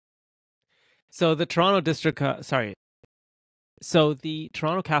So the Toronto District, So the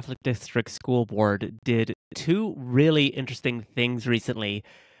Toronto Catholic District School Board did two really interesting things recently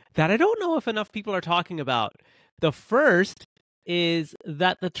that I don't know if enough people are talking about. The first is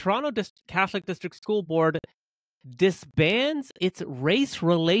that the Toronto Catholic District School Board disbands its Race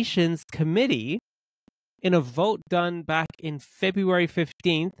Relations Committee in a vote done back in February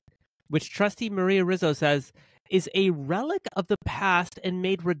 15th, which Trustee Maria Rizzo says is a relic of the past and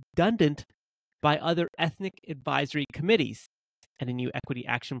made redundant by other ethnic advisory committees and a new equity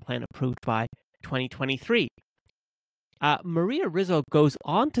action plan approved by 2023. Maria Rizzo goes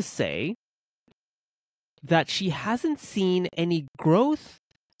on to say that she hasn't seen any growth,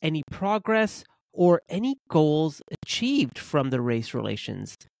 any progress, or any goals achieved from the Race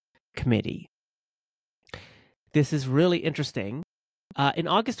Relations Committee. This is really interesting. In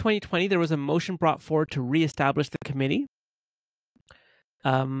August 2020, there was a motion brought forward to reestablish the committee.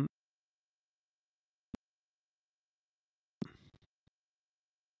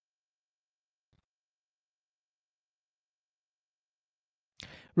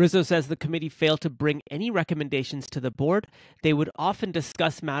 Rizzo says the committee failed to bring any recommendations to the board. They would often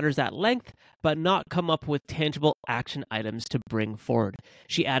discuss matters at length, but not come up with tangible action items to bring forward.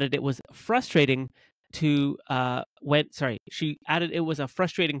 She added it was frustrating it was a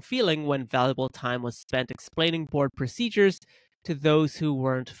frustrating feeling when valuable time was spent explaining board procedures to those who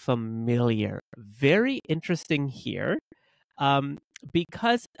weren't familiar. Very interesting here,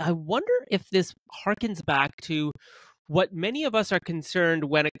 because I wonder if this harkens back to what many of us are concerned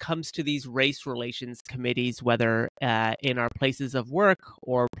when it comes to these race relations committees, whether in our places of work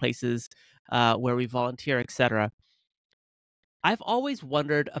or places where we volunteer, etc. I've always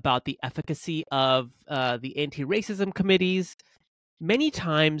wondered about the efficacy of the anti-racism committees. Many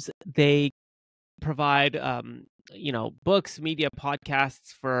times they provide, books, media,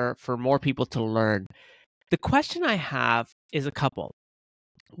 podcasts for more people to learn. The question I have is a couple.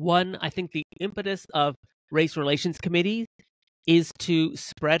 One, I think the impetus of Race Relations Committee is to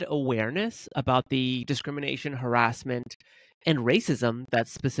spread awareness about the discrimination, harassment, and racism that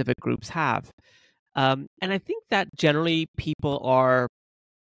specific groups have. And I think that generally people are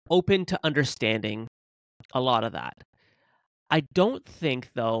open to understanding a lot of that. I do think,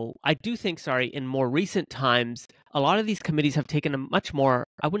 in more recent times, a lot of these committees have taken a much more,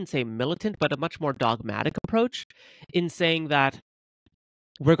 I wouldn't say militant, but a much more dogmatic approach in saying that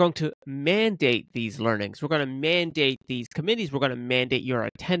we're going to mandate these learnings. We're going to mandate these committees. We're going to mandate your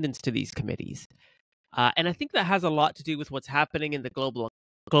attendance to these committees. And I think that has a lot to do with what's happening in the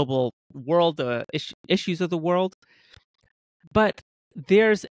global world, issues of the world. But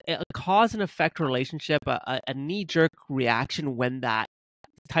there's a cause and effect relationship, a knee-jerk reaction when that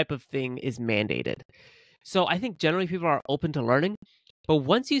type of thing is mandated. So I think generally people are open to learning. But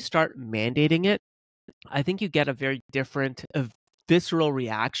once you start mandating it, I think you get a very different, visceral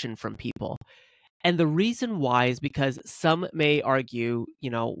reaction from people. And the reason why is because some may argue,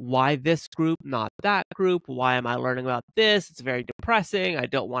 why this group, not that group? Why am I learning about this? It's very depressing. I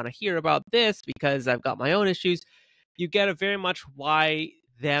don't want to hear about this because I've got my own issues. You get a very much why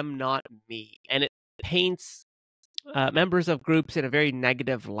them, not me. And it paints members of groups in a very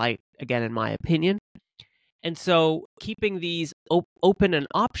negative light, again, in my opinion. And so keeping these open and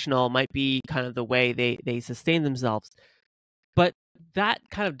optional might be kind of the way they sustain themselves. But that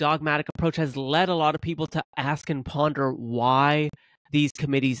kind of dogmatic approach has led a lot of people to ask and ponder why these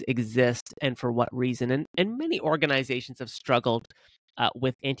committees exist and for what reason. And many organizations have struggled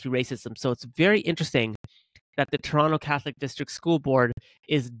with anti-racism. So it's very interesting that the Toronto Catholic District School Board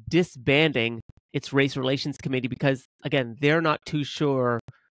is disbanding its Race Relations Committee because, again, they're not too sure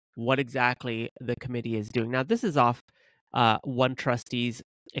what exactly the committee is doing. Now, this is off one trustee's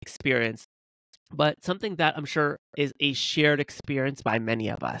experience, but something that I'm sure is a shared experience by many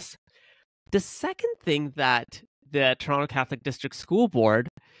of us. The second thing that the Toronto Catholic District School Board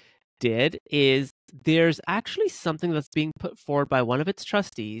did is there's actually something that's being put forward by one of its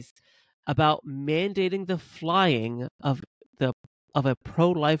trustees about mandating the flying of a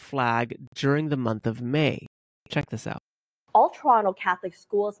pro-life flag during the month of May. Check this out. All Toronto Catholic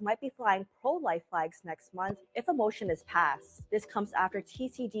schools might be flying pro-life flags next month if a motion is passed. This comes after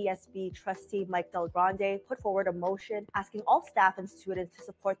TCDSB trustee Mike Del Grande put forward a motion asking all staff and students to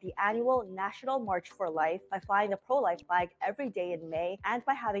support the annual National March for Life by flying the pro-life flag every day in May and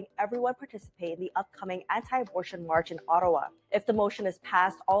by having everyone participate in the upcoming anti-abortion march in Ottawa. If the motion is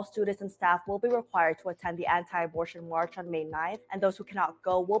passed, all students and staff will be required to attend the anti-abortion march on May 9th, and those who cannot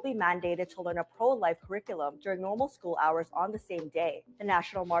go will be mandated to learn a pro-life curriculum during normal school hours on the same day. The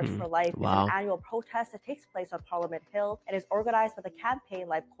National March for Life is an annual protest that takes place on Parliament Hill and is organized by the Campaign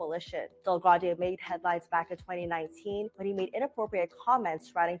Life Coalition. Del Grande made headlines back in 2019 when he made inappropriate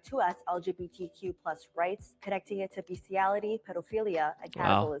comments writing to us LGBTQ plus rights, connecting it to bestiality, pedophilia, and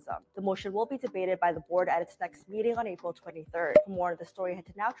cannibalism. The motion will be debated by the board at its next meeting on April 23rd. For more on the story, head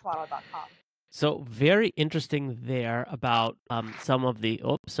to nowtoronto.com. So very interesting there about some of the.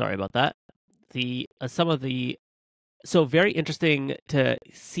 Oops, sorry about that. So very interesting to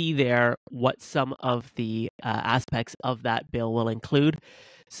see there what some of the aspects of that bill will include.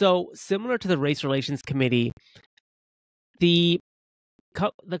 So similar to the Race Relations Committee, a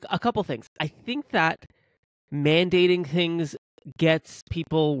couple things. I think that mandating things gets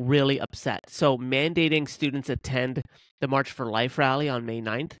people really upset. So mandating students attend the March for Life rally on May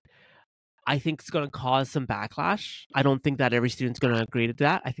 9th, I think it's going to cause some backlash. I don't think that every student's going to agree to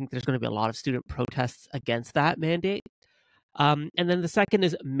that. I think there's going to be a lot of student protests against that mandate. And then the second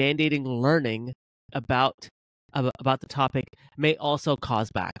is mandating learning about the topic may also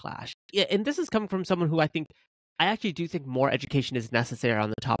cause backlash. Yeah, and this is coming from someone who I actually do think more education is necessary on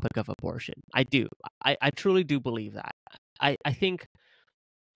the topic of abortion. I do. I truly do believe that. I think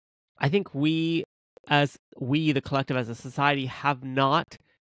we, the collective as a society, have not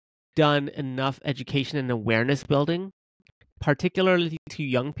done enough education and awareness building, particularly to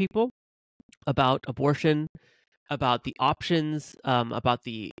young people, about abortion, about the options, about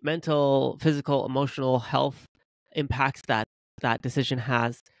the mental, physical, emotional health impacts that decision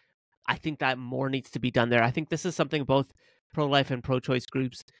has. I think that more needs to be done there. I think this is something both pro-life and pro-choice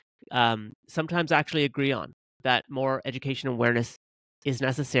groups sometimes actually agree on, that more education awareness is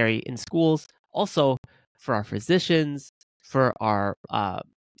necessary in schools, also for our physicians, for our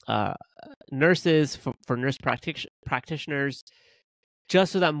nurses, for nurse practitioners,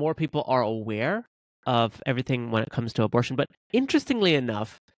 just so that more people are aware of everything when it comes to abortion. But interestingly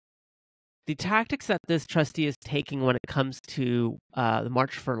enough, the tactics that this trustee is taking when it comes to the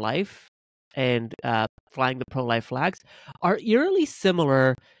March for Life and flying the pro-life flags are eerily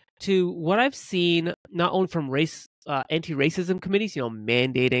similar to what I've seen not only from anti-racism committees,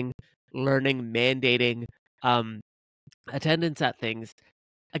 mandating learning, mandating attendance at things.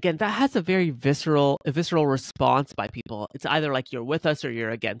 Again, that has a very visceral response by people. It's either like you're with us or you're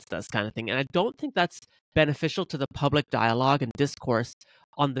against us kind of thing. And I don't think that's beneficial to the public dialogue and discourse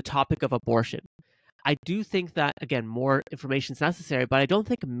on the topic of abortion. I do think that, again, more information is necessary, but I don't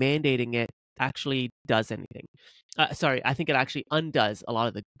think mandating it actually does anything. I think it actually undoes a lot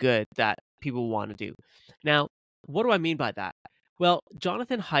of the good that people want to do. Now, what do I mean by that? Well,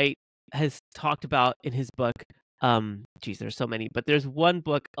 Jonathan Haidt has talked about in his book, there's so many, but there's one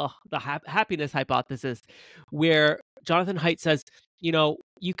book, The Happiness Hypothesis, where Jonathan Haidt says,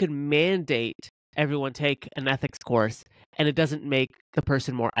 you can mandate everyone take an ethics course, and it doesn't make the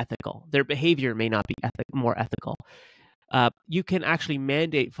person more ethical. Their behavior may not be more ethical. You can actually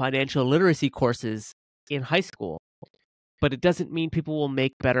mandate financial literacy courses in high school, but it doesn't mean people will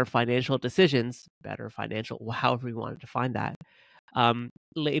make better financial decisions, however you want to define that,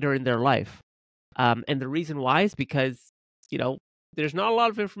 later in their life. And the reason why is because, there's not a lot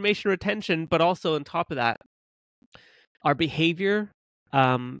of information retention, but also on top of that, our behavior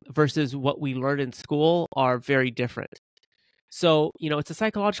versus what we learn in school are very different. So, it's a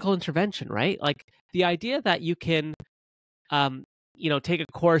psychological intervention, right? Like the idea that you can, take a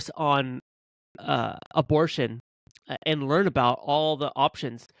course on abortion and learn about all the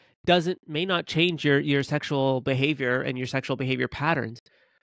options may not change your sexual behavior and your sexual behavior patterns.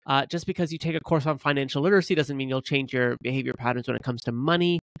 Just because you take a course on financial literacy doesn't mean you'll change your behavior patterns when it comes to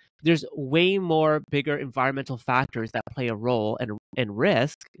money. There's way more bigger environmental factors that play a role and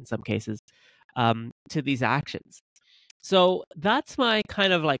risk, in some cases, to these actions. So that's my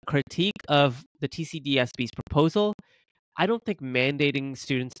kind of like critique of the TCDSB's proposal. I don't think mandating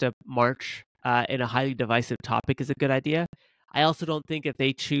students to march in a highly divisive topic is a good idea. I also don't think if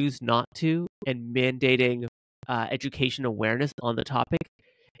they choose not to, and mandating education awareness on the topic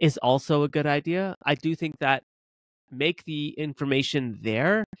is also a good idea. I do think that make the information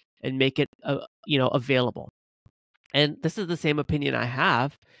there and make it available. And this is the same opinion I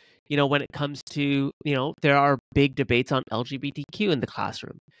have, when it comes to, there are big debates on LGBTQ in the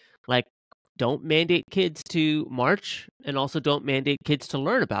classroom. Like, don't mandate kids to march, and also don't mandate kids to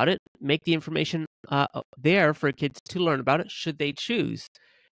learn about it. Make the information there for kids to learn about it should they choose.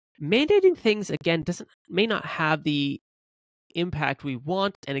 Mandating things, again, may not have the impact we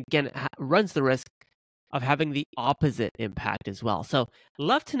want, and again, it runs the risk of having the opposite impact as well. So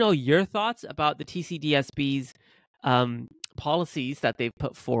love to know your thoughts about the TCDSB's policies that they've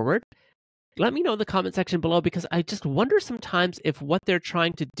put forward. Let me know in the comment section below, because I just wonder sometimes if what they're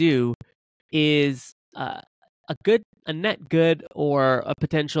trying to do is a net good, or a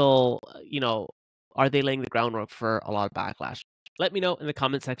potential, are they laying the groundwork for a lot of backlash? Let me know in the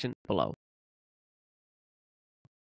comment section below.